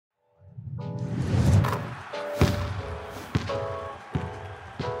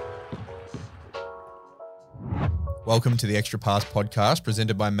Welcome to the Extra Pass podcast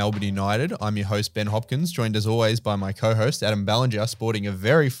presented by Melbourne United. I'm your host, Ben Hopkins, joined as always by my co-host, Adam Ballinger, sporting a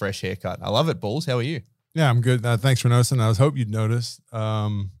very fresh haircut. I love it, Balls. How are you? Yeah, I'm good. Thanks for noticing. I was hoping you'd notice.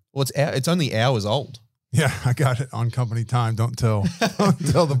 Well, it's only hours old. Yeah, I got it on company time. Don't tell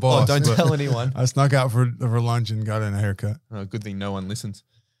the boss. Don't tell anyone. I snuck out for lunch and got in a haircut. Oh, good thing no one listens.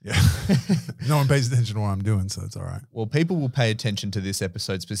 Yeah. No one pays attention to what I'm doing, so it's all right. Well, people will pay attention to this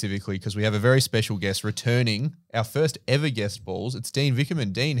episode specifically because we have a very special guest returning, our first ever guest, Balls. It's Dean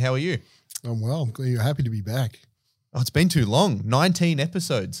Vickerman. Dean, how are you? I'm well. I'm glad you're happy to be back. Oh, it's been too long. 19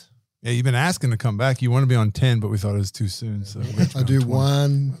 episodes. Yeah, you've been asking to come back. You want to be on 10, but we thought it was too soon. So I do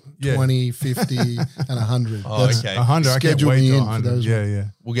 1, 20, 50, and 100. Oh, okay. 100, I can't Schedule wait me till in for 100. those Yeah.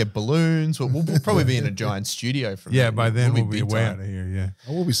 We'll get balloons. We'll probably be in a giant studio from Yeah, then. by then we'll be big way time. out of here, yeah.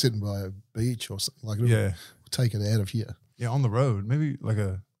 I will be sitting by a beach or something like that. Yeah. We'll take it out of here. Yeah, on the road. Maybe like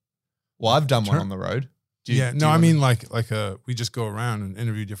a... Well, I've done one on the road. Do you I wanna- mean like we just go around and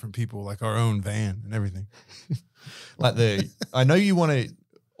interview different people, like our own van and everything. I know you want to.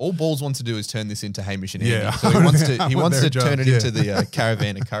 All Balls wants to do is turn this into Hamish and Andy. Yeah. So he wants to. He wants to their turn it jobs, into the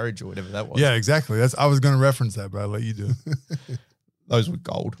Caravan of Courage or whatever that was. Yeah, exactly. I was going to reference that, but I'll let you do it. Those were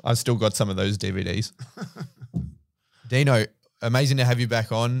gold. I've still got some of those DVDs. Dino, amazing to have you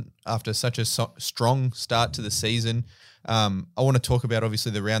back on after such a strong start to the season. I want to talk about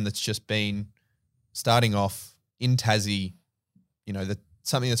obviously the round that's just been starting off in Tassie. You know,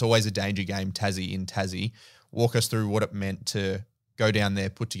 something that's always a danger game. Tassie in Tassie. Walk us through what it meant to go down there,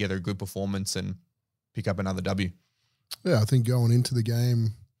 put together a good performance, and pick up another W. Yeah, I think going into the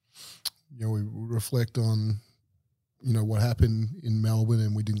game, we reflect on, what happened in Melbourne,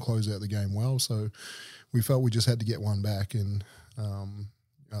 and we didn't close out the game well. So we felt we just had to get one back. And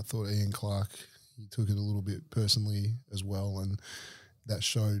I thought Ian Clark, he took it a little bit personally as well. And that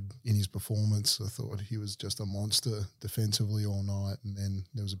showed in his performance. I thought he was just a monster defensively all night. And then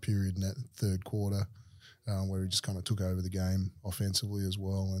there was a period in that third quarter where he just kind of took over the game offensively as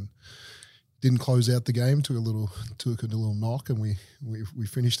well, and didn't close out the game. Took a little knock, and we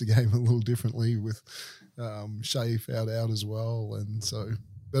finished the game a little differently with Shea fouled out as well. And so,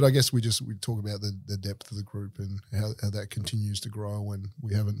 but I guess we talk about the depth of the group and how that continues to grow, and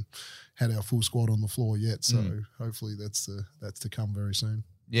we haven't had our full squad on the floor yet. So hopefully that's to come very soon.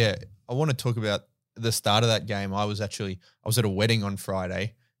 Yeah, I want to talk about the start of that game. I was at a wedding on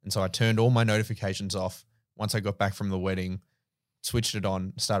Friday, and so I turned all my notifications off. Once I got back from the wedding, switched it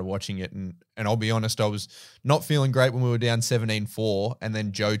on, started watching it, and I'll be honest, I was not feeling great when we were down 17-4, and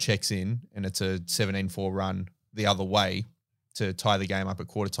then Joe checks in, and it's a 17-4 run the other way to tie the game up at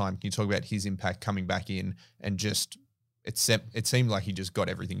quarter time. Can you talk about his impact coming back in and just it seemed like he just got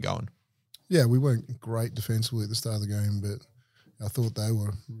everything going? Yeah, we weren't great defensively at the start of the game, but I thought they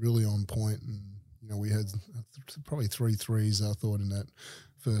were really on point, and we had probably 3 threes, I thought, in that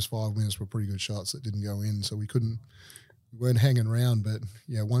first 5 minutes were pretty good shots that didn't go in, so we weren't hanging around. But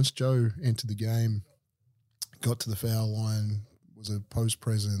yeah, once Joe entered the game, got to the foul line, was a post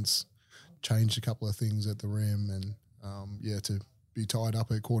presence, changed a couple of things at the rim, and to be tied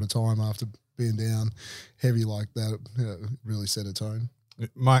up at quarter time after being down heavy like that really set a tone.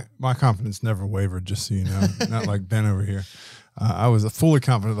 My confidence never wavered, just so you know. Not like Ben over here. I was fully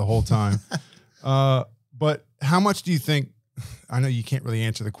confident the whole time. But how much do you think? I know you can't really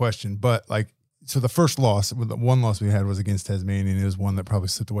answer the question, but so the first loss, the one loss we had was against Tasmania, and it was one that probably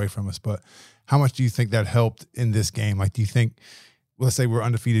slipped away from us. But how much do you think that helped in this game? Do you think, let's say we're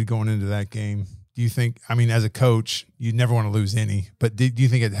undefeated going into that game, do you think, as a coach, you never want to lose any, but do you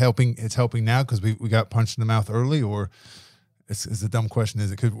think it's helping now because we got punched in the mouth early, or it's a dumb question,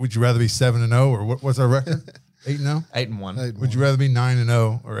 is it? Would you rather be 7-0, or what's our record? 8-0? 8-1. Would you rather be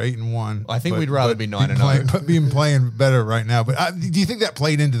 9-0 or 8-1? I think we'd rather be 9-0. But being playing better right now. But do you think that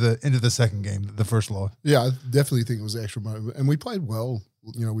played into the second game, the first loss? Yeah, I definitely think it was extra moment, and we played well.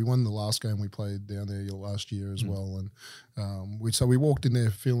 We won the last game we played down there last year as well, and so we walked in there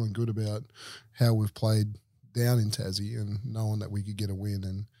feeling good about how we've played down in Tassie and knowing that we could get a win,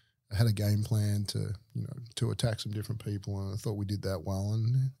 and I had a game plan to attack some different people, and I thought we did that well.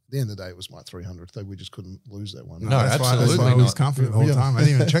 And at the end of the day, it was my 300th. We just couldn't lose that one. No, that's absolutely why I was not. confident the whole time. I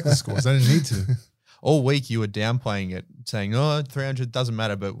didn't even check the scores. I didn't need to. All week you were downplaying it, saying, 300 doesn't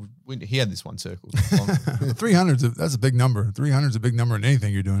matter, but he had this one circled. 300, that's a big number. 300 is a big number in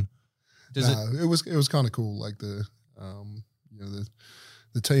anything you're doing. It was kind of cool. Like the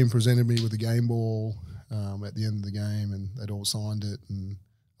team presented me with a game ball at the end of the game, and they'd all signed it, and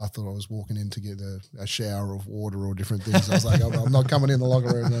I thought I was walking in to get a shower of water or different things. I was like, I'm not coming in the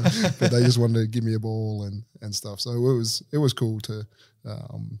locker room, but they just wanted to give me a ball and stuff. So it was cool to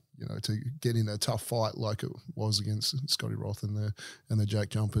to get in a tough fight like it was against Scotty Roth and the Jack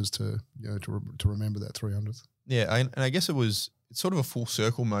Jumpers to remember that 300th. Yeah, and I guess it's sort of a full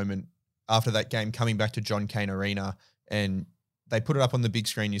circle moment after that game, coming back to John Cain Arena, and they put it up on the big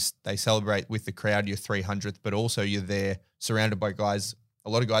screen. They celebrate with the crowd your 300th, but also you're there surrounded by a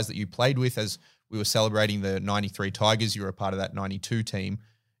lot of guys that you played with. As we were celebrating the 93 Tigers, you were a part of that 92 team.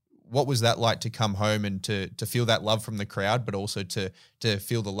 What was that like to come home and to feel that love from the crowd, but also to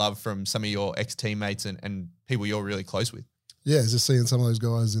feel the love from some of your ex-teammates and people you're really close with? Yeah, just seeing some of those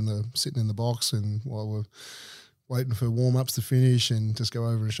guys sitting in the box and while we're waiting for warm-ups to finish and just go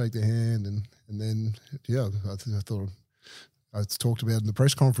over and shake their hand. And then, yeah, I thought I talked about in the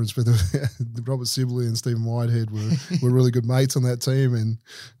press conference, but the Robert Sibley and Stephen Whitehead were really good mates on that team. And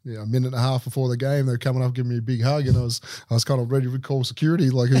a minute and a half before the game, they were coming up giving me a big hug, and I was kind of ready to call security,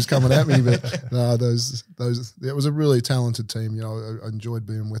 like who's coming at me. But no, it was a really talented team. I enjoyed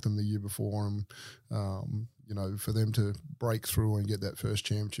being with them the year before, and for them to break through and get that first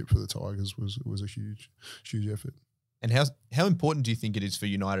championship for the Tigers was a huge effort. And how important do you think it is for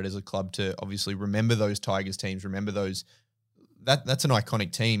United as a club to obviously remember those Tigers teams, remember those? That's an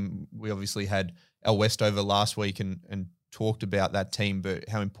iconic team. We obviously had Al West over last week and talked about that team, but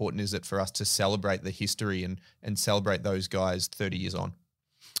how important is it for us to celebrate the history and celebrate those guys 30 years on?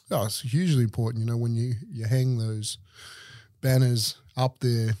 Oh, it's hugely important. When you hang those banners up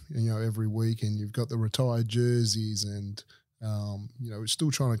there, every week, and you've got the retired jerseys, and still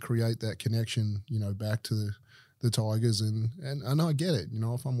trying to create that connection, back to the Tigers, and I get it.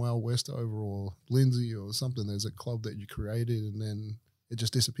 If I'm Wales Westover or Lindsay or something, there's a club that you created and then it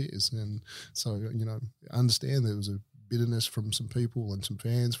just disappears. And so, I understand there was a bitterness from some people and some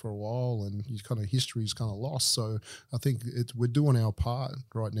fans for a while, and history's kind of lost. So I think we're doing our part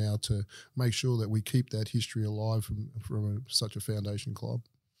right now to make sure that we keep that history alive from such a foundation club.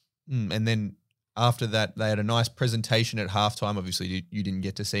 And then after that, they had a nice presentation at halftime. Obviously, you didn't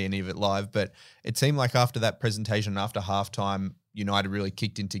get to see any of it live, but it seemed like after that presentation, after halftime, United really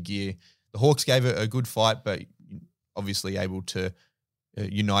kicked into gear. The Hawks gave it a good fight, but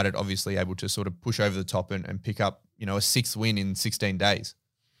United obviously able to sort of push over the top and pick up, a sixth win in 16 days.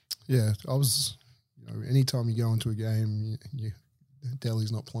 Yeah, I was, anytime you go into a game,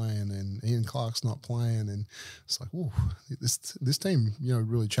 Delhi's not playing and Ian Clark's not playing, and it's like, oh, this team,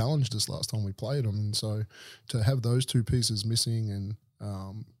 really challenged us last time we played them, and so to have those two pieces missing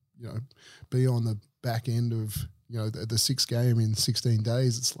and be on the back end of the sixth game in 16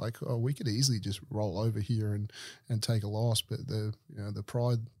 days, it's like, oh, we could easily just roll over here and take a loss, but the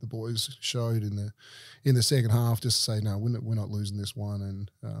pride the boys showed in the second half, just to say, no, we're not losing this one.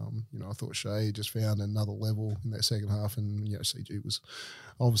 And I thought Shea just found another level in that second half, and CG was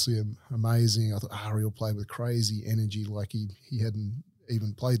obviously amazing. I thought Ariel played with crazy energy, like he hadn't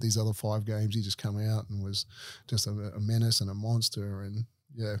even played these other 5 games. He just come out and was just a menace and a monster. And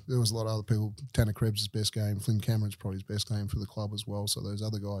yeah, there was a lot of other people. Tanner Krebs' best game. Flynn Cameron's probably his best game for the club as well. So those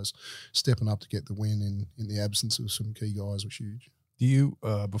other guys stepping up to get the win in the absence of some key guys was huge. Do you,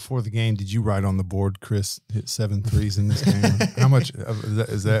 before the game, did you write on the board, Chris hit 7 threes in this game? How much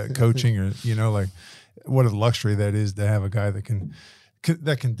is that coaching, or, what a luxury that is to have a guy that can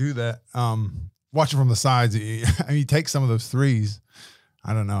do that. Watching from the sides, he takes some of those threes.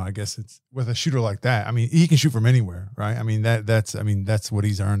 I don't know. I guess it's with a shooter like that. I mean, he can shoot from anywhere, right? I mean, that's what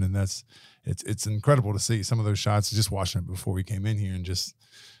he's earned, and it's incredible to see some of those shots. Just watching it before we came in here, and just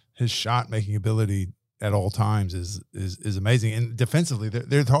his shot making ability at all times is amazing. And defensively,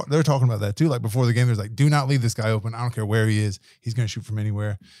 they're talking about that too. Like before the game, there's like, do not leave this guy open. I don't care where he is. He's going to shoot from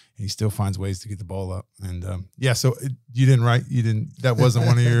anywhere, and he still finds ways to get the ball up. And so you didn't write. That wasn't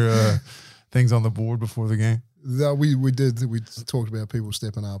one of your things on the board before the game. No, we did. We talked about people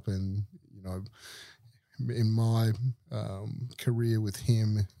stepping up, and in my career with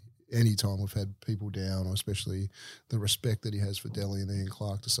him, anytime we've had people down, or especially the respect that he has for Delhi and Ian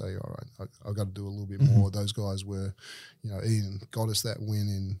Clark, to say, all right, I've got to do a little bit more. Those guys were, Ian got us that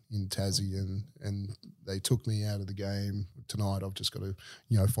win in Tassie, and they took me out of the game tonight. I've just got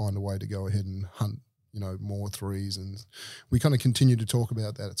to find a way to go ahead and hunt more threes, and we kind of continue to talk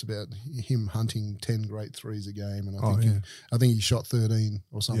about that. It's about him hunting 10 great threes a game, and I think he shot 13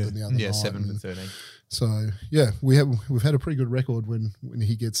 or something the other night. 7 for 13. So we've had a pretty good record when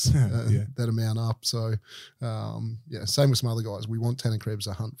he gets that amount up. So same with some other guys. We want Tanner Krebs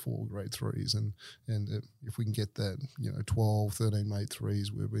to hunt 4 great threes, and if we can get that 12, 13 made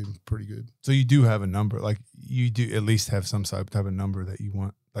threes, we've been pretty good. So you do have a number, like you do at least have some type of number that you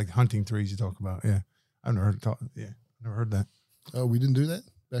want, like hunting threes you talk about. Yeah. I've never heard that. Oh, we didn't do that?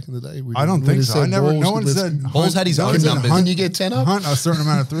 back in the day? I don't think so. I never. No one said Balls had his own numbers. Hunt, you get 10 up. Hunt a certain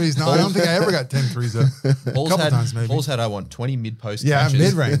amount of threes. No, I don't think I ever got 10 threes up. Balls a couple times maybe. Balls had, I want 20 mid-post Yeah, catches.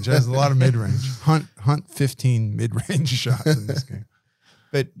 mid-range. There's a lot of mid-range. Hunt 15 mid-range shots in this game.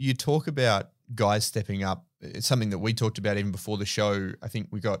 But you talk about guys stepping up. It's something that we talked about even before the show. I think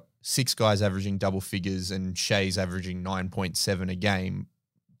we got 6 guys averaging double figures and Shea's averaging 9.7 a game.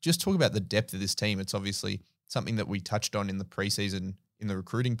 Just talk about the depth of this team. It's obviously something that we touched on in the preseason, in the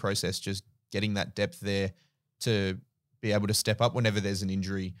recruiting process, just getting that depth there to be able to step up whenever there's an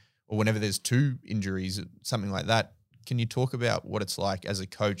injury or whenever there's 2 injuries, something like that. Can you talk about what it's like as a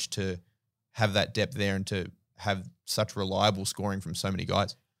coach to have that depth there and to have such reliable scoring from so many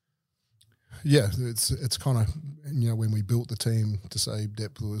guys? Yeah, it's kind of, when we built the team, to say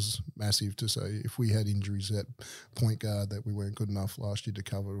depth was massive, to say if we had injuries at point guard that we weren't good enough last year to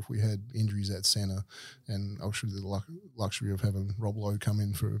cover, if we had injuries at centre, and actually the luxury of having Rob Lowe come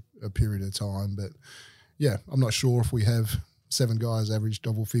in for a period of time. But yeah, I'm not sure if we have 7 guys average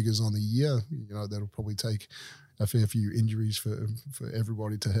double figures on the year. That'll probably take a fair few injuries for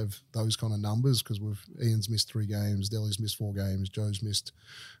everybody to have those kind of numbers, because Ian's missed 3 games, Delly's missed 4 games, Joe's missed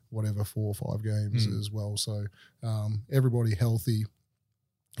 4 or 5 games as well. So everybody healthy.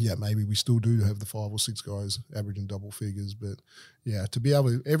 Yeah, maybe we still do have the 5 or 6 guys averaging double figures, but yeah, to be able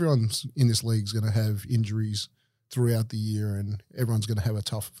to, everyone's in this league is going to have injuries throughout the year, and everyone's going to have a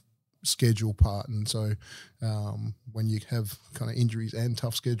tough schedule part. And so when you have kind of injuries and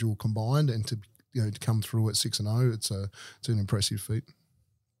tough schedule combined, and to come through at 6-0, it's an impressive feat.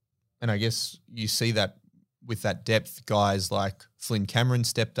 And I guess you see that with that depth, guys like Flynn Cameron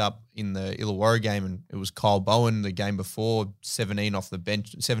stepped up in the Illawarra game, and it was Kyle Bowen the game before, 17 off the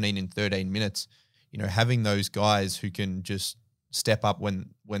bench, 17 in 13 minutes. Having those guys who can just step up when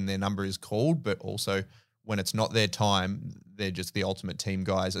their number is called, but also when it's not their time, they're just the ultimate team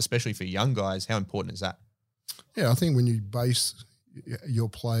guys, especially for young guys. How important is that? Yeah, I think when you base your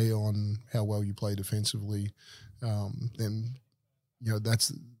play on how well you play defensively, then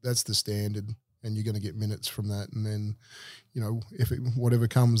that's the standard, and you're going to get minutes from that. And then, if whatever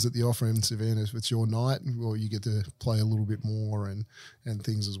comes at the offensive end, if it's your night, well, you get to play a little bit more and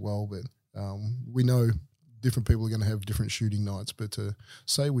things as well. But we know different people are going to have different shooting nights. But to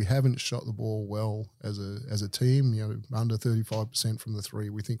say we haven't shot the ball well as a team, under 35% from the 3,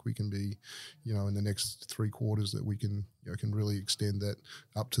 we think we can be, in the next 3 quarters that we can really extend that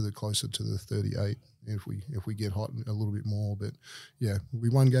up to the closer to the 38 if we get hot a little bit more. But yeah, we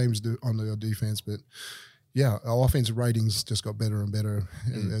won games on our defense, but yeah, our offensive ratings just got better and better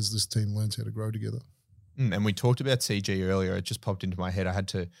as this team learns how to grow together. And we talked about CG earlier. It just popped into my head. I had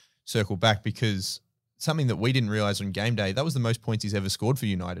to circle back because something that we didn't realize on game day, that was the most points he's ever scored for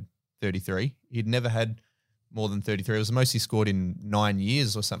United, 33. He'd never had more than 33. It was the most he scored in 9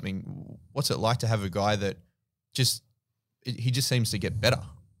 years or something. What's it like to have a guy that he just seems to get better?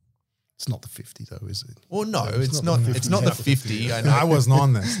 It's not the 50 though, is it? Well, no, it's not the 50. I know. I wasn't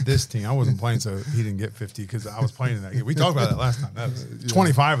on this team. I wasn't playing, so he didn't get 50 because I was playing in that game. We talked about that last time. That was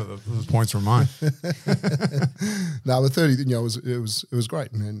 25 of those points were mine. No, but 30, it was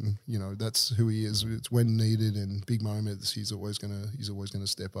great, man. That's who he is. It's when needed and big moments, he's always gonna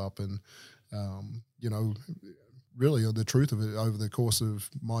step up. And really, the truth of it, over the course of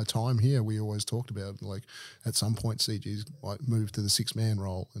my time here, we always talked about, like, at some point CG's might move to the 6-man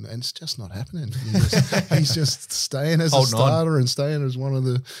role, and it's just not happening. He's just staying as a starter and staying as one of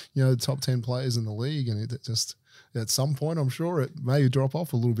the top 10 players in the league, and it just, at some point, I'm sure it may drop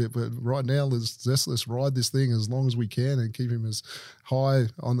off a little bit, but right now let's ride this thing as long as we can and keep him as high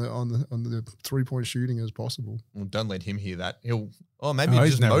on the 3-point shooting as possible. Well, don't let him hear that. Maybe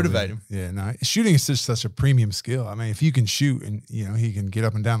just motivate him. Yeah, no, shooting is such a premium skill. I mean, if you can shoot and he can get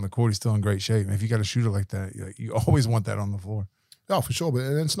up and down the court, he's still in great shape. And if you got a shooter like that, you always want that on the floor. Oh, for sure, but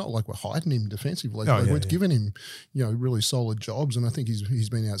it's not like we're hiding him defensively. We're giving him, really solid jobs, and I think he's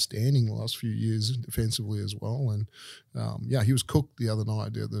been outstanding the last few years defensively as well. And he was cooked the other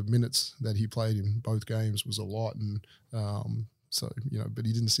night. The minutes that he played in both games was a lot, and but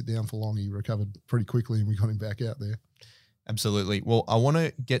he didn't sit down for long. He recovered pretty quickly, and we got him back out there. Absolutely. Well, I want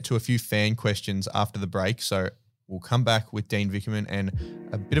to get to a few fan questions after the break, so we'll come back with Dean Vickerman and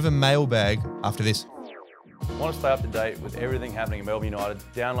a bit of a mailbag after this. Want to stay up to date with everything happening at Melbourne United?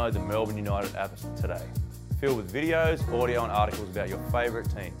 Download the Melbourne United app today. Filled with videos, audio and articles about your favourite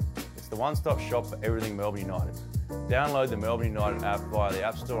team. It's the one-stop shop for everything Melbourne United. Download the Melbourne United app via the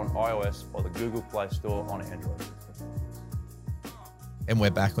App Store on iOS or the Google Play Store on Android. And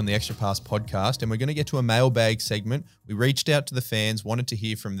we're back on the Extra Pass podcast, and we're going to get to a mailbag segment. We reached out to the fans, wanted to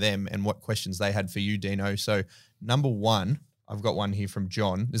hear from them and what questions they had for you, Dino. So number one, I've got one here from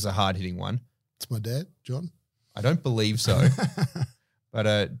John. This is a hard-hitting one. It's my dad, John. I don't believe so.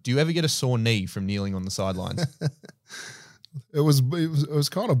 But do you ever get a sore knee from kneeling on the sidelines? It was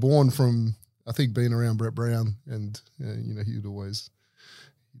kind of born from, I think, being around Brett Brown, and he'd always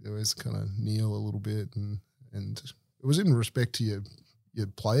kind of kneel a little bit, and it was in respect to your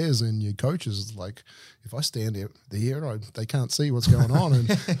players and your coaches. Like, if I stand there, they can't see what's going on, and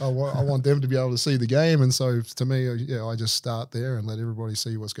I want them to be able to see the game. And so to me, I just start there and let everybody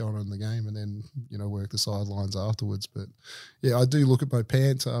see what's going on in the game, and then work the sidelines afterwards. But yeah, I do look at my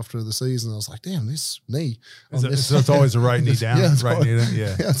pants after the season. I was like, damn, this knee. So it's always a right knee down, right knee down.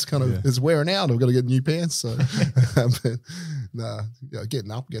 Yeah, it's kind of it's wearing out. I've got to get new pants. So, but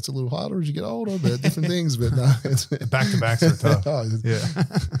getting up gets a little harder as you get older. But different things. But no, back to backs are tough. Yeah.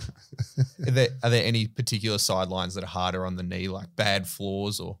 Are there any particular sidelines that are harder on the knee, like bad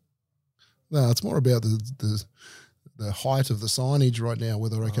floors or? No, it's more about the height of the signage right now,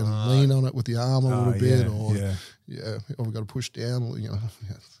 whether I can lean on it with the arm a little bit or I've got to push down.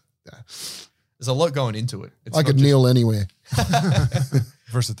 There's a lot going into it. I could kneel anywhere.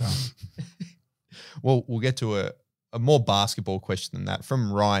 Versatile. Well, we'll get to a more basketball question than that.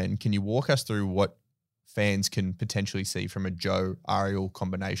 From Ryan, can you walk us through what fans can potentially see from a Joe Ariel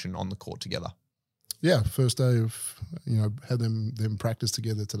combination on the court together? Yeah, first day of had them practice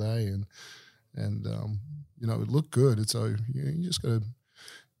together today, and it looked good. So you just got to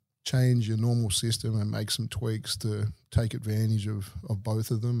change your normal system and make some tweaks to take advantage of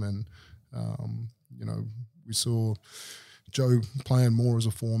both of them. And we saw Joe playing more as a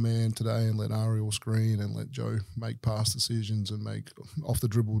 4-man today and let Ariel screen and let Joe make pass decisions and make off the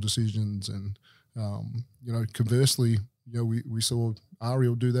dribble decisions. And conversely, we saw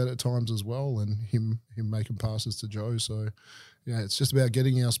Ariel do that at times as well, and him making passes to Joe. So, yeah, it's just about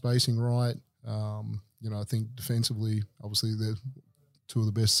getting our spacing right. I think defensively, obviously, they're two of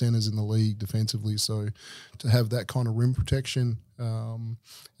the best centers in the league defensively. So, to have that kind of rim protection, and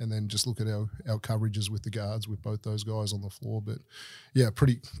then just look at our coverages with the guards with both those guys on the floor. But yeah,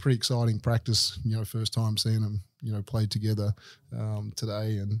 pretty exciting practice. First time seeing them, played together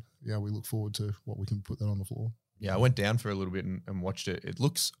today, and yeah, we look forward to what we can put that on the floor. Yeah, I went down for a little bit and watched it. It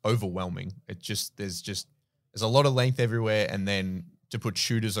looks overwhelming. There's a lot of length everywhere, and then to put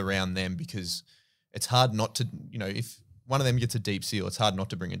shooters around them, because it's hard not to, if one of them gets a deep seal, it's hard not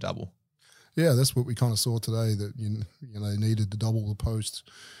to bring a double. Yeah, that's what we kind of saw today, that they needed to double the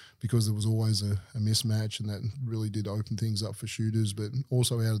post because there was always a mismatch, and that really did open things up for shooters, but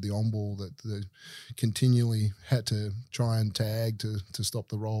also out of the on-ball that they continually had to try and tag to stop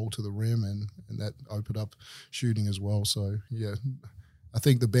the roll to the rim, and that opened up shooting as well. So, yeah, I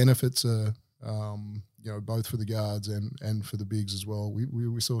think the benefits are, both for the guards and for the bigs as well.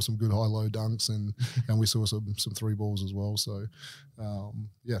 We saw some good high-low dunks, and we saw some three balls as well. So,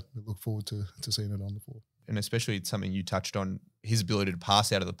 we look forward to seeing it on the floor. And especially it's something you touched on, his ability to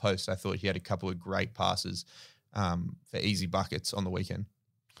pass out of the post. I thought he had a couple of great passes for easy buckets on the weekend.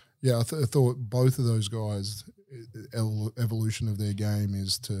 Yeah, I thought both of those guys, evolution of their game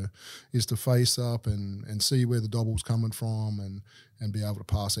is to face up and see where the double's coming from and be able to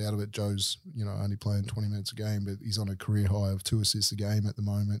pass out of it. Joe's, only playing 20 minutes a game, but he's on a career high of 2 assists a game at the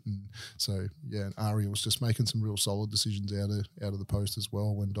moment. And so, yeah, and Ariel's just making some real solid decisions out of the post as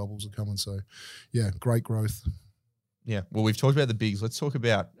well when doubles are coming. So, yeah, great growth. Yeah, well, we've talked about the bigs. Let's talk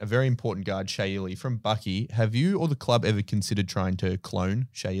about a very important guard, Shea Ely. From Bucky, have you or the club ever considered trying to clone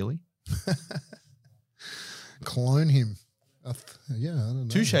Shea Ely? Clone him? I don't know.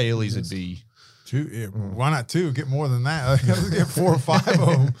 2 Shea Elys would be... 2? Yeah, why not 2? Get more than that. Let's get 4 or 5 of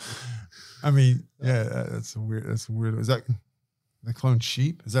them. I mean, yeah, that's weird. Is that the clone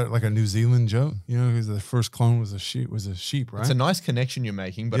sheep? Is that like a New Zealand joke? Because the first clone was a sheep, right? It's a nice connection you're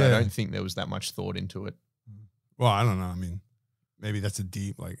making, but I don't think there was that much thought into it. Well, I don't know. I mean, maybe that's a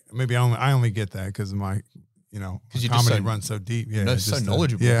deep, maybe I only get that because of my, because comedy runs so deep. Yeah, so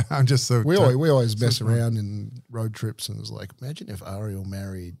knowledgeable. Yeah, I'm just so. We always mess around in road trips, and it's like, imagine if Ariel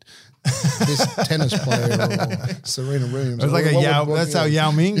married this tennis player or Serena Williams. It was like that's how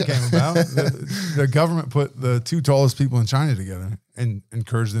Yao Ming came about. The government put the 2 tallest people in China together and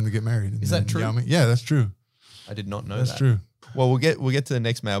encouraged them to get married. Is that true? Yeah, that's true. I did not know that. That's true. Well, we'll get to the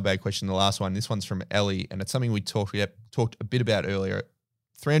next mailbag question, the last one. This one's from Ellie, and it's something we talked a bit about earlier.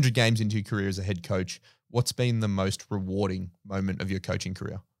 300 games into your career as a head coach, what's been the most rewarding moment of your coaching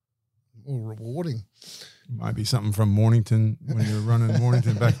career? Oh, rewarding. Might be something from Mornington when you were running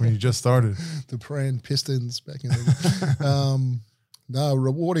Mornington back when you just started. The Prairie Pistons back in the No,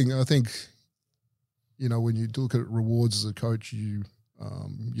 rewarding, I think, when you look at rewards as a coach, you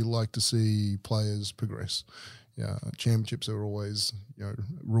like to see players progress. championships are always,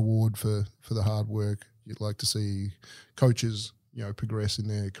 reward for the hard work. You'd like to see coaches, progress in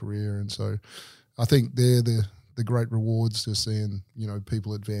their career. And so I think they're the great rewards to seeing,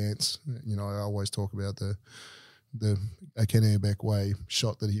 people advance. I always talk about the Ken Airbeck way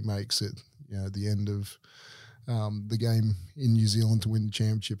shot that he makes at, the end of the game in New Zealand to win the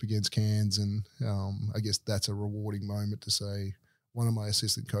championship against Cairns. And I guess that's a rewarding moment to say one of my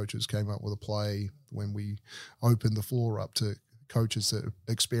assistant coaches came up with a play when we opened the floor up to coaches to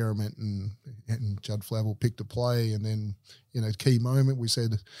experiment, and Judd Flavel picked a play, and then key moment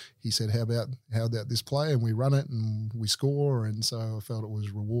he said how about this play, and we run it and we score. And so I felt it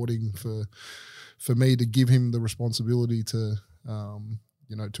was rewarding for me to give him the responsibility to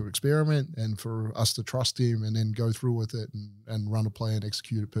to experiment, and for us to trust him and then go through with it and run a play and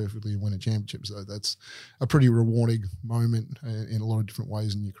execute it perfectly and win a championship. So that's a pretty rewarding moment in a lot of different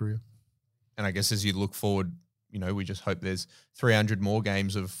ways in your career. And I guess as you look forward, we just hope there's 300 more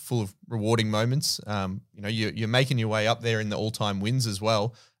games full of rewarding moments. You're making your way up there in the all-time wins as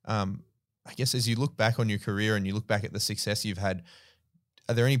well. I guess as you look back on your career and you look back at the success you've had,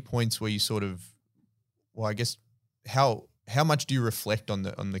 are there any points where you sort of, how much do you reflect on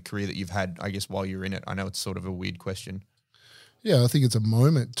the career that you've had, I guess, while you're in it? I know it's sort of a weird question. Yeah, I think it's a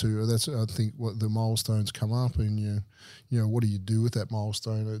moment too. That's, I think, what the milestones come up, and what do you do with that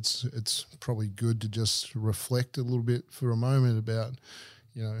milestone? It's probably good to just reflect a little bit for a moment about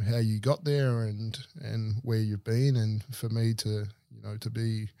how you got there and where you've been. And for me to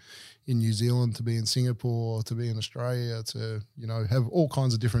be in New Zealand, to be in Singapore, to be in Australia, to have all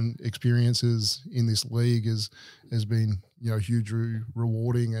kinds of different experiences in this league has been hugely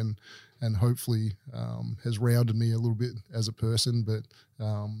rewarding, and hopefully has rounded me a little bit as a person. But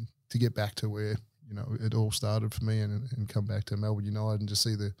to get back to where it all started for me, and come back to Melbourne United and just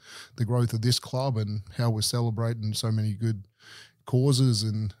see the growth of this club and how we're celebrating so many good causes,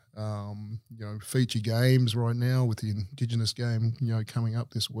 and feature games right now with the Indigenous game coming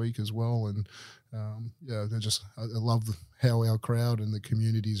up this week as well. And I love how our crowd and the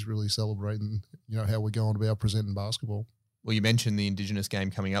community is really celebrating how we're going about presenting basketball. Well, you mentioned the Indigenous game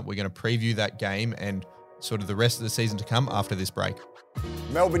coming up. We're going to preview that game and sort of the rest of the season to come after this break.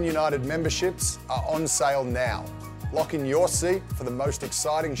 Melbourne United memberships are on sale now. Lock in your seat for the most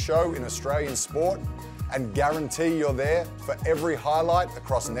exciting show in Australian sport, and guarantee you're there for every highlight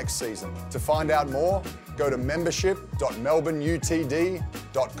across next season. To find out more, go to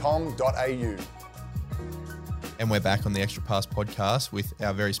membership.melbourneutd.com.au. And we're back on the Extra Pass podcast with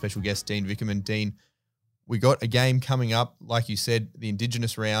our very special guest, Dean Vickerman. Dean, we got a game coming up, like you said, the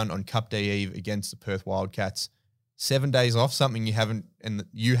Indigenous round on Cup Day Eve against the Perth Wildcats. 7 days off, something you haven't, and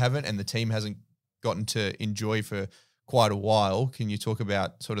the team hasn't gotten to enjoy for quite a while. Can you talk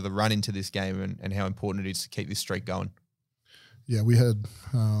about sort of the run into this game and how important it is to keep this streak going? Yeah, we had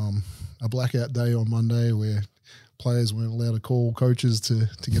a blackout day on Monday where players weren't allowed to call coaches to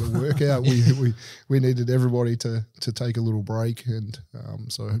get a workout. We needed everybody to take a little break, and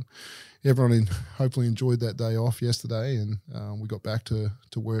so everyone hopefully enjoyed that day off yesterday, and we got back to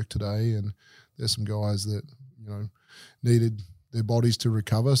work today. And there's some guys that needed their bodies to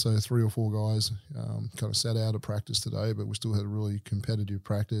recover, so 3 or 4 guys kind of sat out of practice today, but we still had a really competitive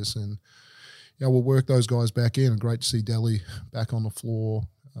practice, and we'll work those guys back in. And great to see Delhi back on the floor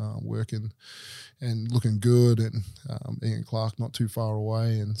working and looking good, and Ian Clark not too far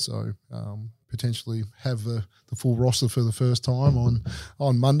away, and so potentially have the full roster for the first time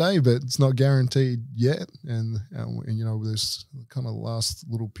on Monday, but it's not guaranteed yet. And this kind of last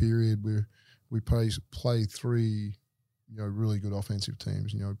little period where we play 3 really good offensive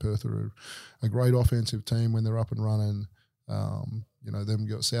teams. Perth are a great offensive team when they're up and running. Then we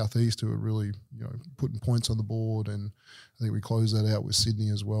got Southeast who are really, putting points on the board, and I think we close that out with Sydney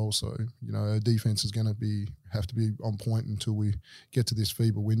as well. So, our defense is going to have to be on point until we get to this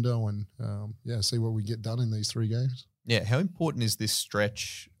FIBA window, and see what we get done in these 3 games. Yeah, how important is this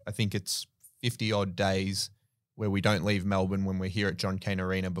stretch? I think it's 50 odd days where we don't leave Melbourne when we're here at John Cain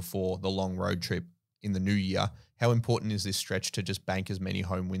Arena before the long road trip in the new year. How important is this stretch to just bank as many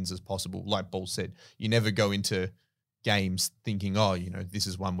home wins as possible? Like Ball said, you never go into games thinking, this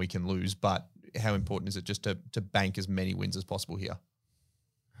is one we can lose, but how important is it just to bank as many wins as possible here?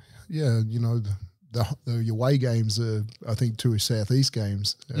 Yeah, the away games are, I think, 2 Southeast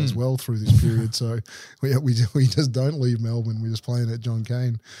games as well through this period. So we just don't leave Melbourne. We're just playing at John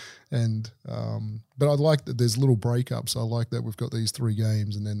Cain. And but I like that there's little breakups. I like that we've got these 3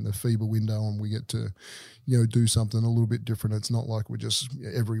 games and then the FIBA window, and we get to do something a little bit different. It's not like we're just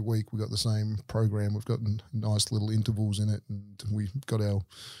every week we've got the same program. We've got nice little intervals in it, and we've got our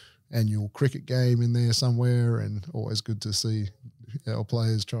annual cricket game in there somewhere, and always good to see our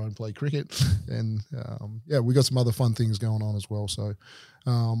players try and play cricket. And we got some other fun things going on as well. So,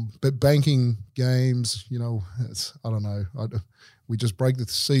 but banking games, I don't know. We just break the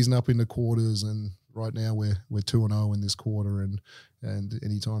season up into quarters, and right now we're 2-0 in this quarter, and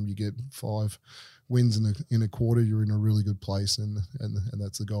anytime you get 5 wins in a quarter, you're in a really good place, and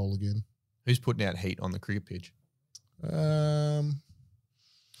that's the goal again. Who's putting out heat on the cricket pitch? Who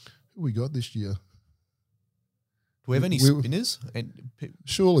we got this year? Do we have any spinners?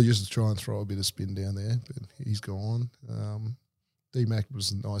 Surely just to try and throw a bit of spin down there, but he's gone. D-Mac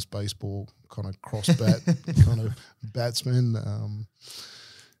was a nice baseball kind of cross bat kind of batsman.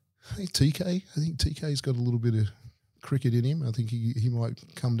 I think TK's got a little bit of cricket in him. I think he might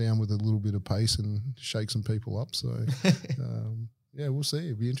come down with a little bit of pace and shake some people up. So, we'll see.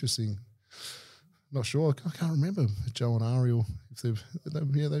 It'll be interesting. Not sure. I can't remember Joe and Ariel if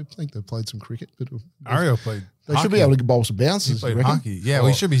they think they've played some cricket. But Ariel played. They should be able to bowl some bounces. He played hockey. Yeah, well,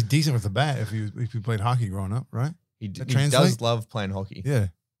 he should be decent with the bat if he played hockey growing up, right? He does love playing hockey. Yeah,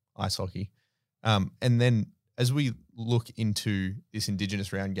 ice hockey. And then as we look into this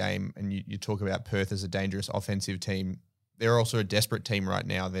Indigenous round game, and you talk about Perth as a dangerous offensive team, they're also a desperate team right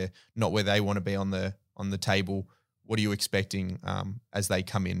now. They're not where they want to be on the table. What are you expecting as they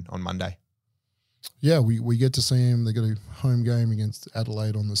come in on Monday? Yeah, we get to see them. They got a home game against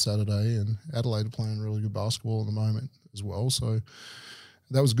Adelaide on the Saturday, and Adelaide are playing really good basketball at the moment as well. So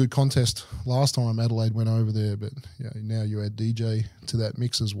that was a good contest last time Adelaide went over there, but now you add DJ to that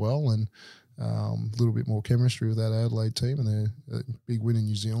mix as well, and a little bit more chemistry with that Adelaide team, and they're a big win in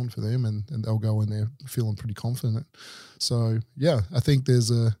New Zealand for them, and they'll go in there feeling pretty confident. So, I think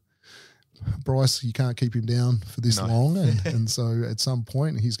there's Bryce, you can't keep him down for this long, and so at some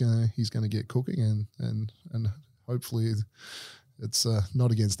point he's gonna get cooking, and hopefully it's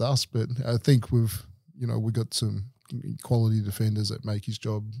not against us, but I think we've got some quality defenders that make his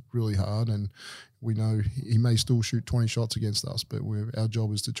job really hard, and we know he may still shoot 20 shots against us, but our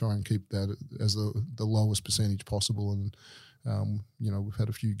job is to try and keep that as the lowest percentage possible. And we've had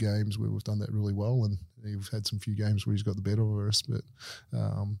a few games where we've done that really well, and we've had some few games where he's got the better of us. But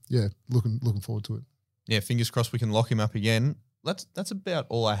looking forward to it. Yeah, fingers crossed we can lock him up again. That's about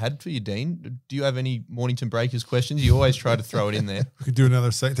all I had for you, Dean. Do you have any Mornington Breakers questions? You always try to throw it in there. We could do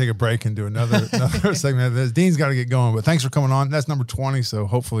another take a break and do another segment of this. Dean's got to get going, but thanks for coming on. That's number 20, so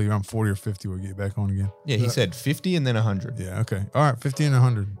hopefully around 40 or 50 we'll get back on again. Yeah, he said 50 and then 100. Yeah, okay. All right, 50 and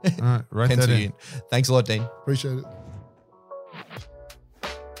 100. All right, write that in. Thanks a lot, Dean. Appreciate it.